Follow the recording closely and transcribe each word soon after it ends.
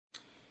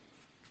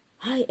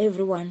Hi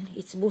everyone,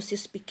 it's Busie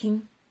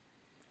speaking.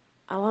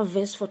 Our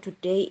verse for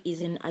today is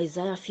in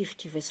Isaiah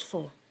 50 verse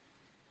 4.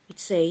 It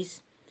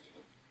says,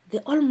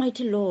 "The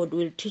Almighty Lord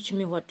will teach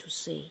me what to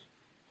say,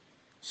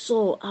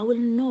 so I will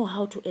know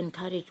how to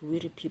encourage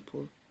weary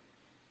people.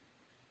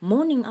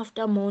 Morning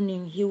after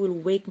morning, He will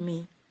wake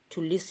me to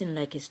listen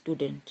like a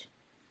student."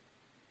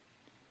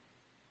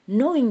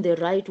 Knowing the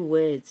right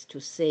words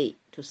to say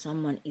to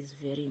someone is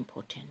very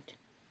important.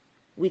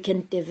 We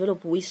can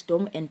develop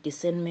wisdom and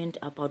discernment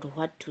about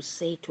what to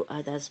say to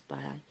others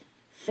by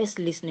first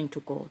listening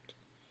to God.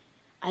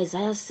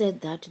 Isaiah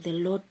said that the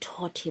Lord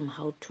taught him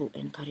how to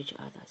encourage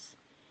others.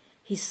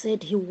 He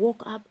said he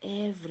woke up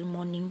every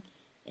morning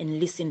and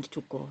listened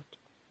to God.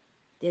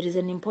 There is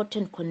an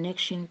important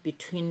connection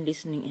between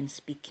listening and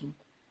speaking.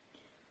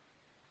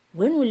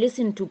 When we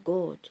listen to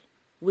God,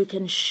 we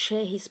can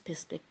share His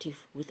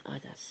perspective with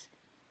others.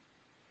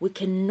 We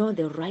can know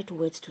the right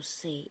words to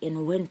say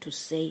and when to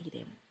say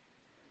them.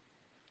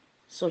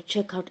 So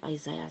check out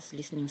Isaiah's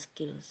listening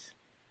skills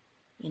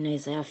in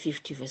Isaiah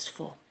 50 verse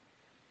 4.